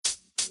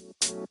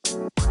Hey,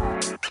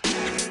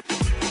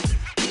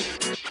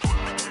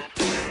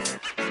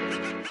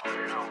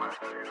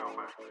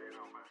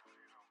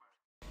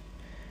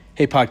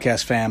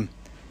 podcast fam.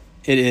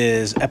 It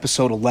is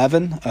episode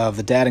 11 of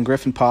the Dad and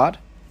Griffin pod.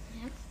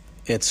 Yep.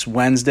 It's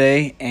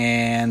Wednesday,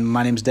 and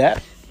my name's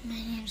Dad. My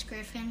name's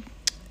Griffin.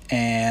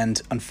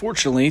 And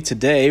unfortunately,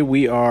 today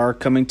we are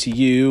coming to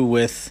you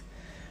with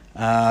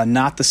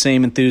not the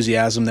same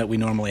enthusiasm that we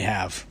normally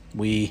have.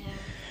 We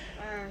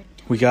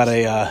got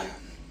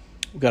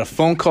a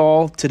phone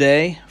call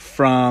today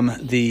from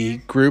the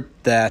group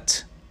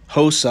that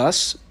hosts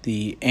us,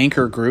 the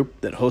Anchor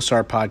group that hosts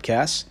our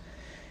podcasts.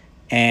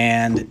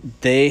 And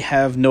they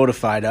have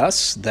notified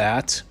us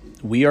that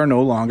we are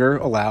no longer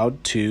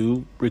allowed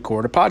to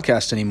record a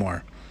podcast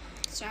anymore.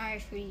 Sorry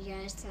for you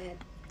guys that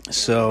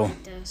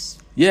liked us.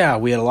 Yeah,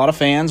 we had a lot of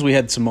fans. We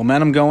had some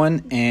momentum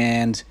going,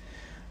 and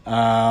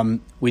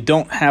we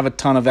don't have a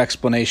ton of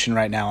explanation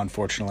right now,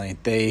 unfortunately.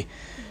 They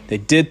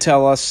did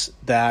tell us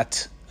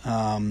that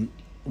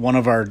one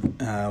of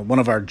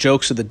our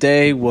jokes of the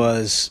day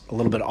was a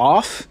little bit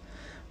off.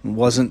 It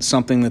wasn't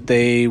something that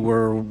they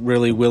were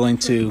really willing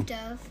to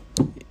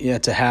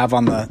have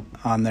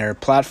on their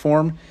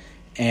platform,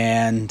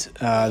 and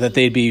that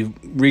they'd be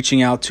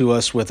reaching out to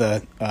us with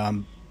a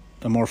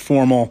more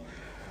formal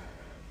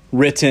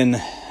written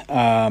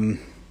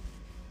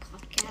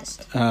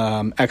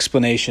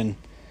explanation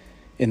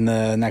in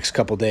the next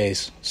couple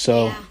days.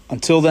 So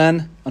until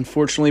then,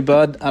 unfortunately,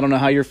 bud, I don't know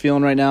how you're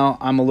feeling right now.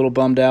 I'm a little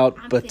bummed out,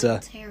 but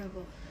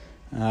terrible.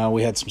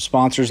 We had some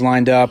sponsors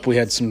lined up. We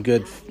had some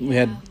good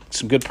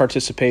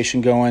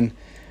participation going,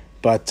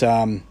 but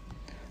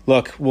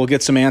look, we'll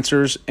get some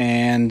answers,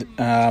 and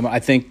I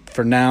think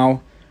for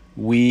now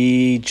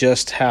we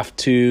just have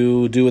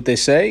to do what they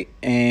say.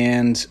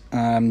 And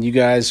you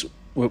guys,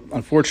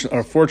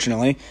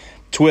 unfortunately,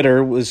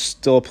 Twitter was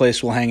still a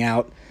place we'll hang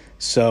out.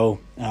 So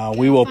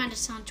we will find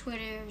us on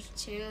Twitter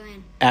too,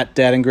 and at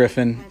Dad and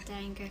Griffin,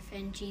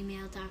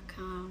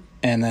 gmail.com,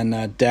 and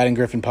then Dad and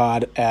Griffin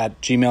pod at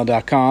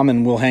gmail.com,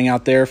 and we'll hang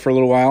out there for a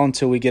little while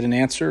until we get an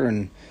answer.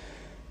 And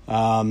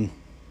don't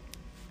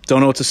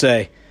know what to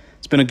say.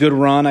 It's been a good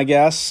run, I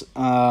guess.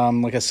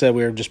 Like I said,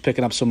 we were just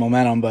picking up some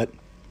momentum, but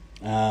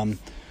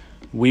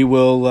we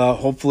will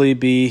hopefully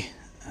be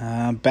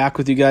back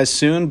with you guys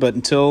soon. But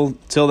until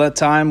that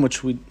time,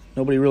 which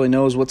nobody really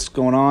knows what's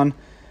going on,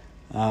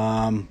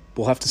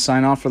 we'll have to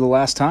sign off for the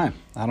last time.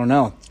 I don't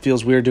know. It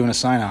feels weird doing a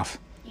sign off.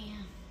 Yeah.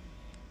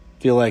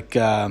 Feel like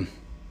that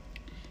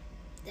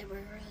we're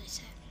really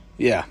sad.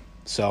 Yeah.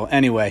 So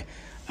anyway,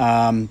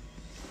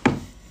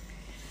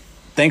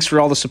 thanks for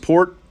all the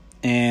support.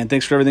 And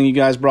thanks for everything you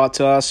guys brought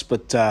to us,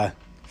 but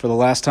for the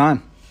last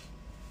time.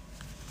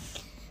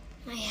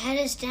 My head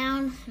is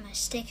down, my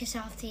stick is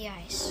off the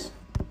ice.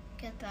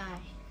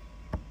 Goodbye,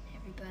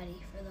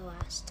 everybody, for the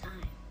last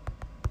time.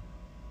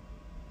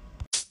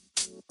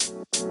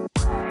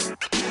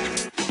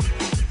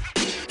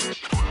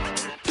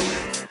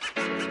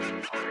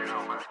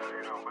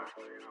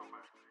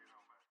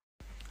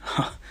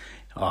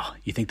 Oh,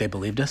 you think they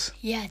believed us?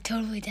 Yeah,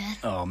 totally did.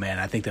 Oh, man,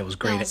 I think that was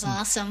great. That was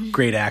awesome.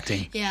 Great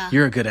acting. Yeah.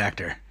 You're a good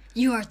actor.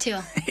 You are, too.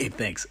 Hey,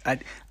 thanks.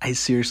 I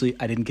seriously,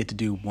 I didn't get to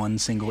do one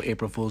single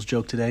April Fool's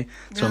joke today.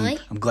 So really?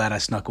 I'm glad I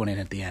snuck one in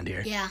at the end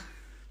here. Yeah.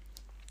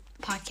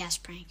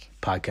 Podcast prank.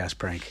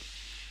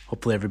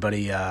 Hopefully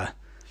everybody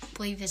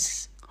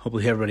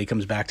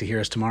comes back to hear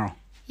us tomorrow.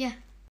 Yeah.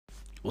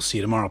 We'll see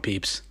you tomorrow,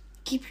 peeps.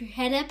 Keep your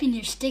head up and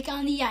your stick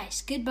on the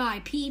ice.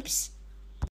 Goodbye, peeps.